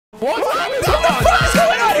What the fuck is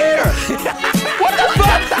going on here? What the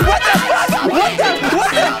fuck? What the fuck?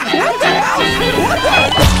 What the hell?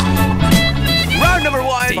 Round number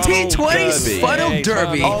 1, T20 Funnel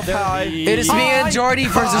Derby. It is me and Jordy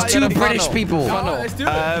versus two British people.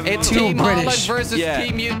 It's two Team British. ALll versus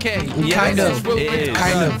Team UK. Kind of.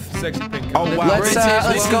 Oh wow.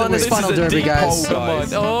 Let's go on this funnel derby, guys.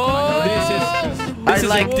 I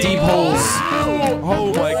like deep holes.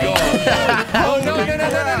 Oh my god. No.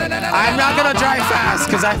 I'm not gonna drive fast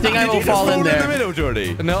because I think I will fall in there. In the middle,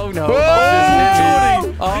 Jordy. No.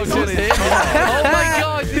 Whoa! Oh, just hit. Oh my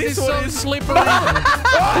god, this is so slippery.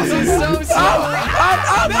 This is so slippery.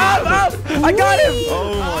 Up! I got him!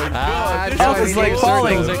 Oh my god. Elf is like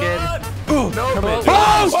falling. Again. Oh,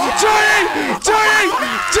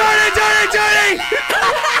 Jordy!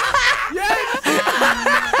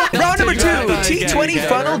 Round number 2, T20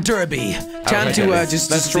 Funnel Derby. Time to just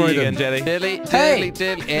destroy them. Dilly,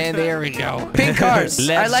 and there we go. Pink cars.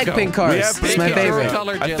 I like pink cars. It's my favorite.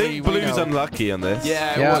 I think blue's unlucky on this.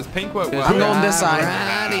 Yeah, it was. Pink worked well. I'm going this side.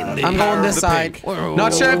 I'm going this side.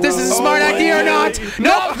 Not sure if this is a smart idea or not.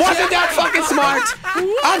 Nope, wasn't that fucking smart.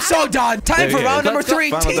 I'm so done. Time for round number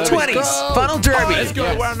 3, T20s Funnel Derby. Let's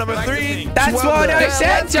go round number 3. That's what I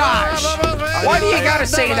said, Josh. Why do you gotta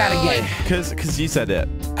say that again? Because you said it.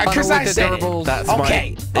 Because I said it. That's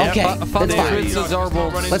Okay, okay, that's fine.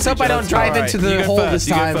 Let's hope I don't drive into the hole this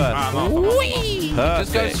time.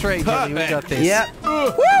 Just go straight, Dilly. We got this. Yep.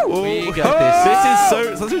 We got this. This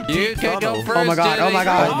is such a You deep can go tunnel. first. Oh my god, oh my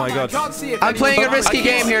god. Oh my god. I'm playing a risky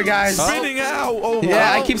game here, guys. Spinning out. Oh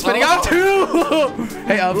Yeah, I keep spinning out too.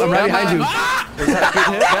 Hey, I'm right behind you.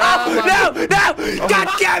 No! God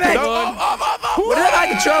damn it! Where did my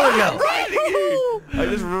controller go? I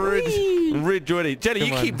just rid Jordy. Jenny,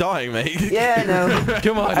 you keep dying, mate. Yeah, no.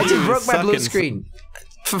 Come on. I just broke my blue screen.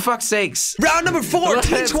 For fuck's sakes. Round number 4,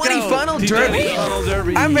 T20 Funnel Derby.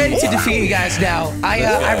 I'm ready to defeat you guys now.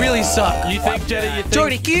 I really suck. You think, Jenny, you think...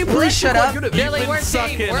 Jordy, can you please shut up? Dilly, we're a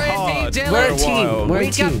team. We're a team, Dilly. We're a team. We're a We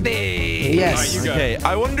got team. this. Yes. Okay,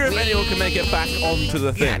 I wonder if anyone can make it back onto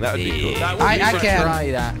the thing. That would be cool. I Try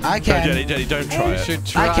can. that. I No, can. Jenny, don't try it. Should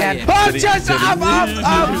try I can. it. Oh, just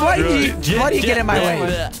why do you get in my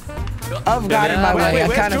way? I've got in my way. I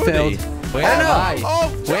kind of failed. Where I don't am know. I?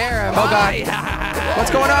 Where am Oh I? god.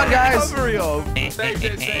 What's going on, guys? Hurry up.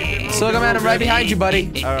 Slugger Man, I'm right behind you,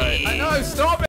 buddy. All right. No, stop it.